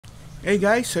Hey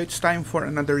guys, so it's time for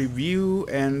another review,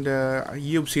 and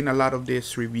you've seen a lot of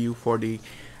this review for the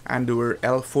Andoer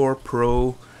L4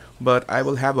 Pro, but I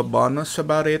will have a bonus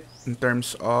about it in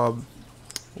terms of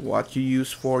what you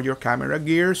use for your camera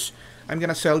gears. I'm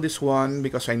gonna sell this one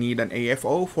because I need an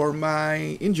AFO for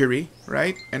my injury,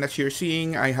 right? And as you're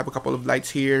seeing, I have a couple of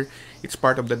lights here. It's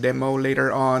part of the demo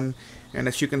later on. And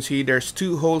as you can see, there's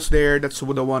two holes there. That's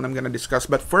the one I'm gonna discuss.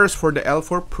 But first, for the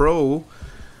L4 Pro,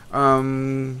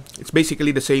 it's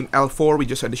basically the same L4 with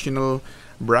just additional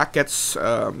brackets,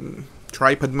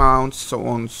 tripod mounts, so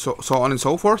on and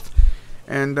so forth.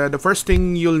 And the first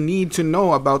thing you'll need to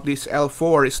know about this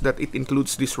L4 is that it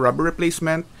includes this rubber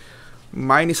replacement.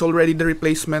 Mine is already the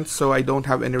replacement, so I don't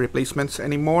have any replacements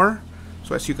anymore.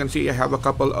 So as you can see, I have a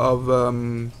couple of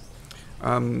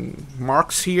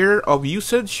marks here of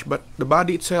usage, but the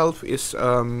body itself is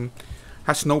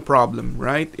has no problem,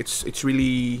 right? It's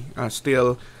really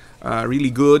still really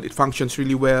good. It functions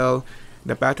really well.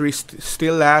 The battery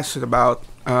still lasts about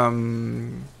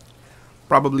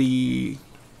probably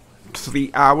 3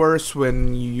 hours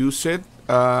when you use it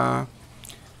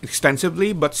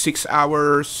extensively, but 6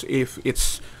 hours if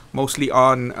it's mostly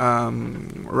on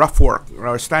rough work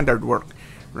or standard work,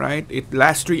 right? It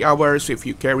lasts 3 hours if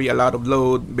you carry a lot of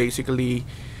load, basically.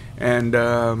 And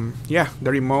yeah, the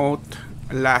remote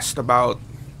lasts about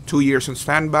 2 years on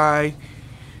standby.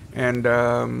 And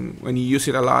when you use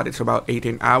it a lot, it's about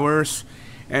 18 hours.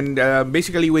 And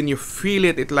basically, when you feel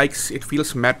it, it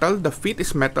feels metal. The feet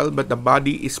is metal, but the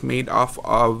body is made of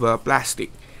plastic,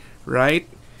 right?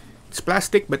 It's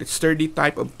plastic, but it's sturdy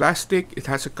type of plastic. It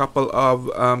has a couple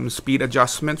of speed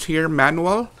adjustments here,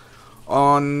 manual,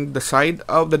 on the side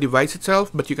of the device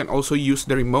itself, but you can also use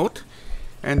the remote.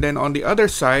 And then on the other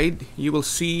side, you will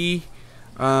see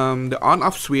the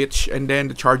on-off switch and then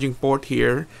the charging port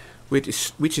here, which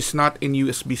is not in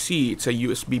USB-C. It's a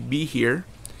USB-B here.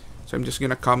 So I'm just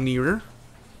gonna come nearer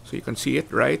so you can see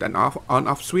it, right? An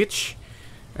on-off switch.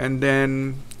 And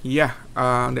then yeah,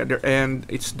 on the other end,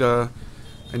 it's the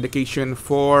indication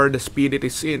for the speed it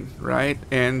is in, right?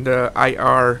 And the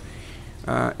IR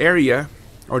area,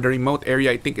 or the remote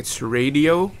area, I think it's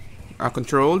radio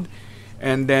controlled.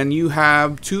 And then you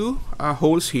have two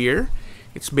holes here.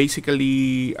 It's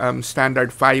basically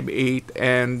standard 5/8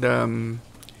 and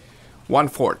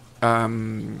 1/4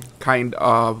 kind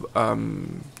of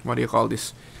what do you call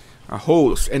this,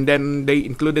 holes. And then they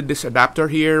included this adapter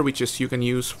here, which is you can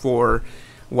use for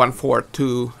 1/4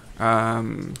 to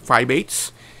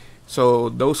 5/8. So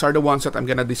those are the ones that I'm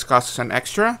gonna discuss as an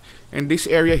extra. And this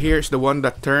area here is the one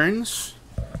that turns,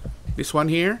 this one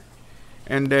here.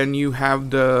 And then you have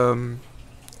the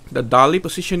dolly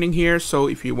positioning here. So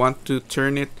if you want to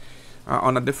turn it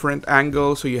on a different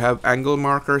angle, so you have angle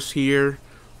markers here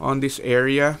on this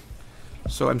area.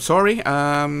 So I'm sorry,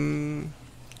 I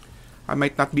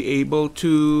might not be able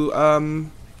to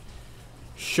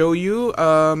show you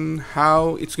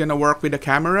how it's gonna work with the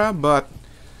camera, but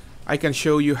I can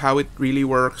show you how it really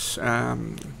works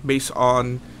based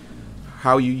on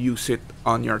how you use it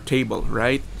on your table,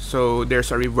 right? So there's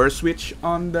a reverse switch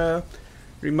on the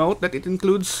remote that it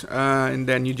includes, and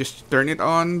then you just turn it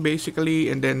on basically,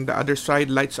 and then the other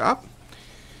side lights up.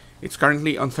 It's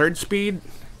currently on 3rd speed,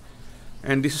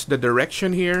 and this is the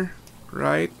direction here,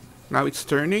 right? Now it's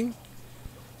turning,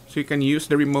 so you can use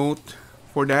the remote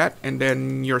for that, and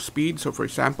then your speed. So for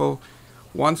example,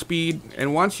 1 speed,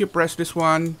 and once you press this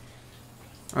one,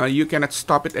 you cannot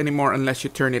stop it anymore unless you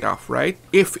turn it off, right?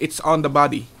 If it's on the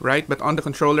body, right? But on the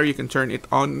controller, you can turn it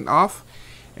on and off,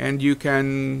 and you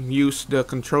can use the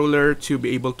controller to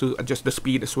be able to adjust the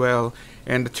speed as well,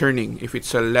 and the turning, if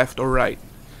it's a left or right.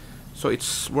 So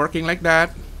it's working like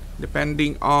that,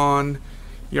 depending on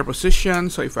your position.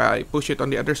 So if I push it on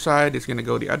the other side, it's gonna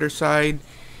go the other side.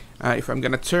 If I'm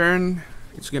gonna turn,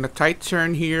 it's gonna tight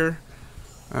turn here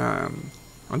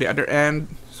on the other end.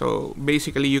 So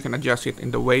basically you can adjust it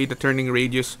in the way the turning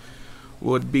radius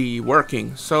would be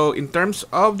working. So in terms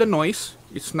of the noise,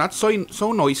 it's not so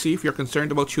noisy if you're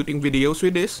concerned about shooting videos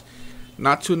with this.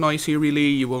 Not too noisy really.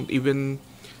 You won't even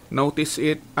notice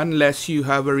it unless you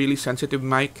have a really sensitive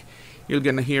mic. You're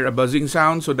gonna hear a buzzing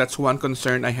sound, so that's one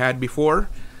concern I had before,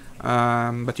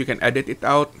 but you can edit it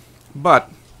out.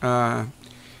 But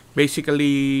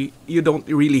basically you don't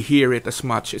really hear it as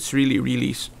much. It's really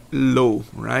low,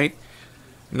 right?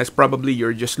 Unless probably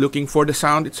you're just looking for the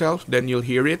sound itself, then you'll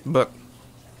hear it, but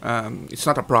it's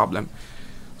not a problem.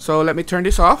 So let me turn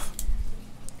this off,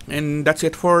 and that's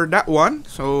it for that one.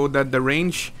 So that the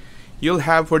range you'll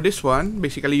have for this one,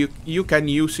 basically you can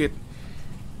use it,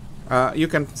 you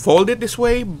can fold it this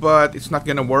way, but it's not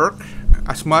gonna work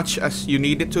as much as you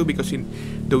need it to, because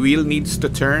the wheel needs to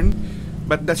turn,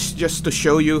 but that's just to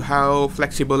show you how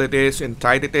flexible it is and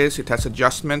tight it is. It has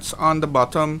adjustments on the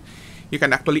bottom. You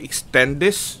can actually extend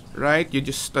this, right? You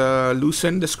just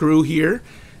loosen the screw here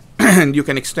and you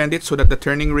can extend it so that the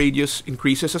turning radius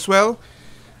increases as well,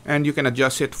 and you can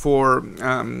adjust it for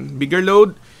bigger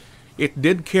load. It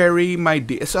did carry my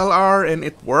DSLR and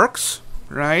it works,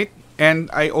 right? And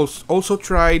I also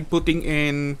tried putting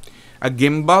in a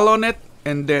gimbal on it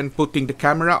and then putting the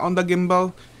camera on the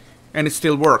gimbal, and it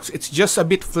still works. It's just a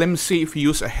bit flimsy if you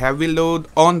use a heavy load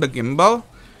on the gimbal,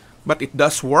 but it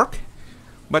does work.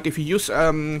 But if you use,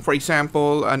 for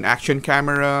example, an action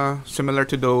camera similar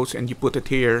to those and you put it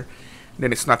here,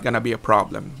 then it's not gonna be a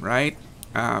problem, right?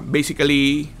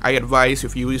 Basically, I advise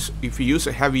if you use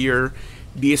a heavier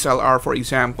DSLR, for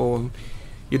example,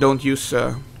 you don't use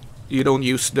the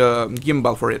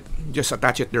gimbal for it. Just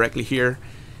attach it directly here,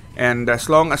 and as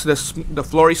long as the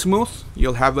floor is smooth,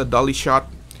 you'll have a dolly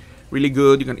shot really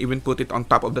good. You can even put it on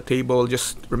top of the table.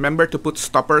 Just remember to put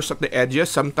stoppers at the edges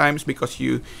sometimes, because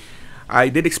I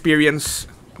did experience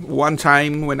one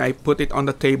time when I put it on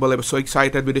the table, I was so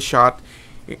excited with the shot,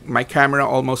 my camera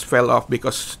almost fell off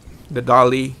because the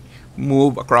dolly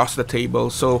moved across the table.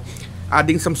 So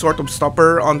adding some sort of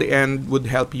stopper on the end would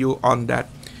help you on that.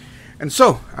 And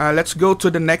so let's go to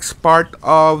the next part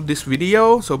of this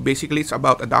video. So basically it's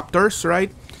about adapters,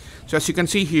 right? So as you can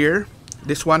see here,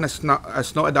 this one has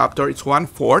no adapter. It's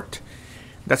 1/4.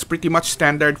 That's pretty much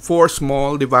standard for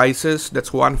small devices.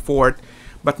 That's 1/4.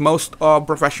 But most of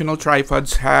professional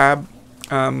tripods have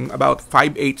about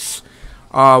 5/8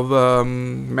 of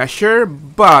measure.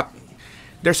 But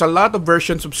there's a lot of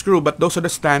versions of screw, but those are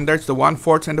the standards, the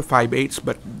 1/4 and the 5/8.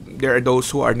 But there are those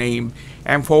who are named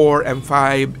M4,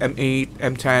 M5, M8,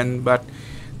 M10. But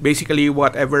basically,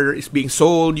 whatever is being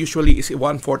sold usually is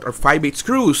 1/4 or 5/8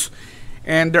 screws.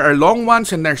 And there are long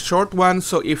ones and there are short ones.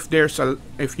 So if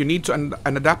you need an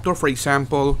adapter, for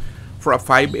example, for a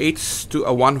 5/8 to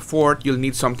a 1/4, you'll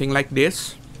need something like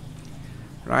this,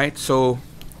 right? So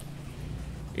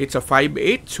it's a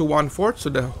 5/8 to 1/4. So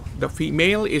the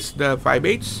female is the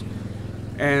 5/8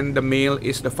 and the male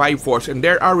is the 5/4. And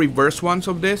there are reverse ones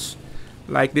of this.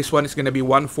 Like this one is gonna be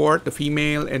 1/4, the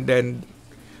female, and then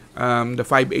the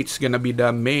 5/8 is gonna be the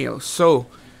male. So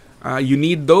you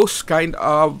need those kind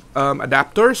of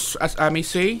adapters, as I may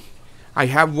say. I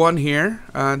have one here.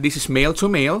 This is male to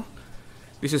male.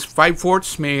 This is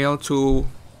 5/4 male to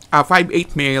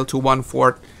 5/8 male to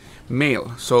 1/4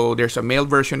 male. So there's a male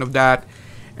version of that.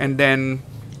 And then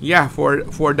yeah,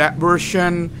 for that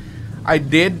version, I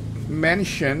did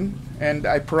mention and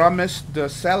I promised the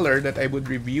seller that I would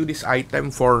review this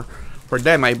item for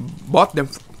them. I bought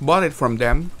it from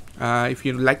them. If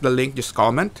you like the link, just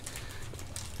comment.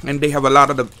 And they have a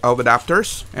lot of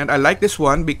adapters, and I like this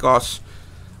one because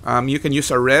you can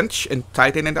use a wrench and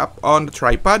tighten it up on the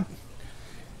tripod.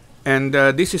 And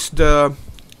this is the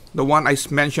one I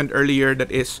mentioned earlier, that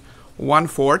is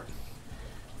 1/4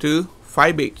 to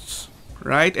 5/8,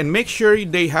 right? And make sure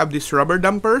they have these rubber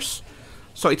dampers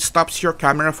so it stops your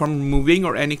camera from moving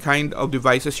or any kind of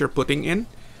devices you're putting in.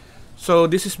 So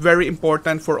this is very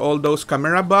important for all those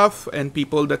camera buff and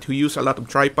people who use a lot of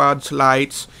tripods,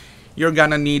 lights. You're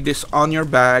gonna need this on your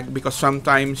bag because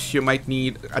sometimes you might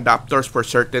need adapters for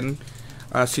certain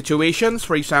situations.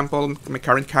 For example, my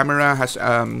current camera has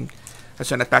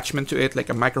an attachment to it,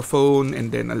 like a microphone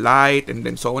and then a light and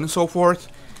then so on and so forth.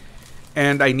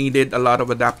 And I needed a lot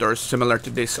of adapters similar to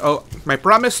this. Oh, my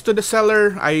promise to the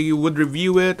seller, I would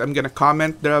review it. I'm gonna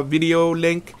comment the video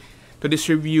link to this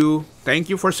review. Thank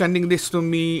you for sending this to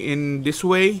me in this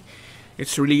way.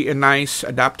 It's really a nice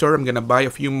adapter. I'm gonna buy a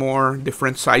few more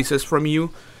different sizes from you,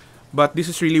 but this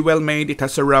is really well made. It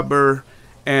has a rubber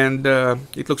and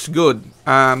it looks good.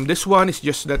 This one is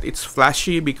just that it's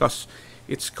flashy because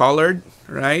it's colored,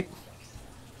 right?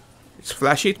 It's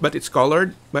flashy, but it's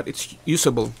colored, but it's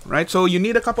usable, right? So you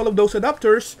need a couple of those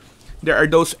adapters. There are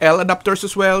those L adapters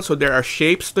as well. So there are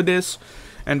shapes to this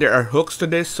and there are hooks to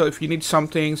this. So if you need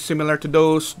something similar to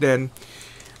those, then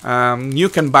you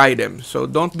can buy them. So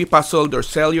don't be puzzled or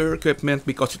sell your equipment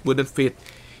because it wouldn't fit.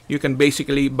 You can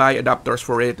basically buy adapters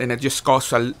for it, and it just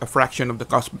costs a fraction of the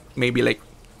cost, maybe like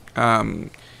 5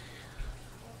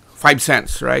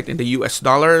 cents, right? In the US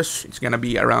dollars, it's gonna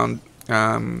be around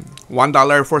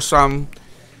 $1 for some,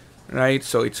 right?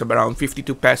 So it's around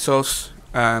 52 pesos,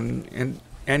 and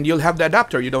you'll have the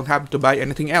adapter. You don't have to buy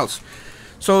anything else.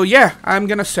 So yeah, I'm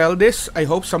gonna sell this. I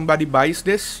hope somebody buys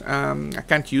this. I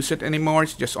can't use it anymore.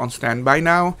 It's just on standby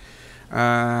now.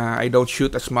 I don't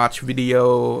shoot as much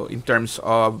video in terms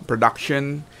of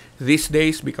production these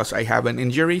days because I have an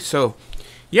injury. So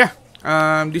yeah,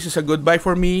 this is a good buy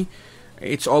for me.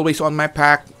 It's always on my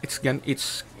pack.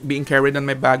 It's being carried on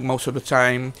my bag most of the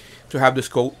time to have this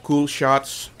cool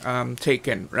shots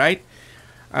taken, right?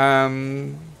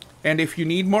 And if you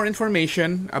need more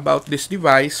information about this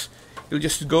device, you'll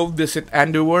just go visit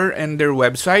Andoer and their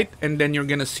website, and then you're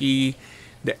gonna see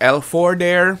the L4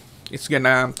 there. It's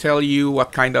gonna tell you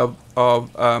what kind of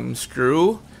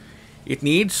screw it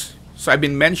needs. So I've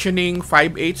been mentioning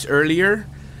 5/8 earlier.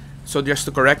 So just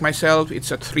to correct myself, it's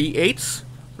a 3/8,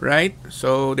 right?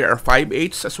 So there are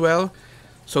 5/8 as well.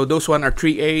 So those one are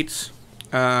 3/8.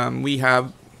 We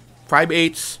have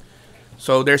 5/8.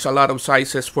 So there's a lot of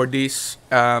sizes for this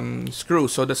screw.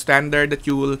 So the standard that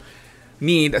you will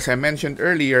need, as I mentioned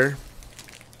earlier,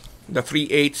 the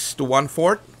 3/8 to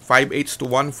 1/4, 5/8 to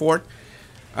 1/4.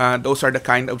 Those are the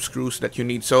kind of screws that you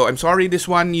need. So I'm sorry, this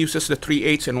one uses the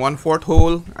 3/8 and 1/4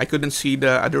 hole. I couldn't see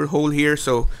the other hole here,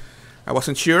 so I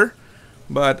wasn't sure.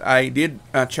 But I did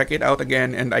check it out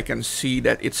again, and I can see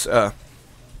that it's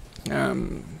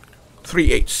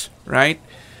 3/8, right?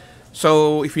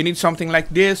 So if you need something like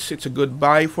this, it's a good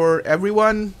buy for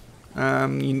everyone.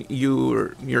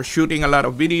 You're shooting a lot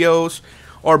of videos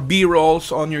or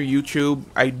B-rolls on your YouTube.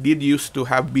 I did used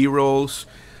to have B-rolls.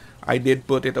 I did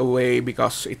put it away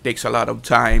because it takes a lot of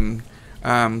time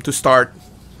to start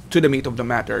to the meat of the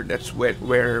matter. That's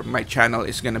where my channel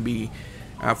is gonna be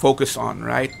focused on,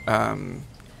 right?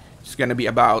 It's gonna be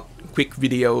about quick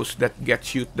videos that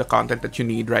gets you the content that you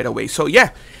need right away. So yeah,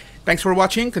 thanks for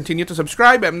watching. Continue to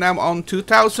subscribe. I'm now on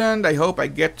 2,000. I hope I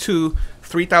get to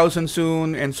 3,000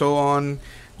 soon, and so on,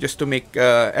 just to make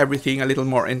everything a little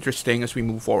more interesting as we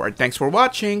move forward. Thanks for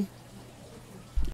watching.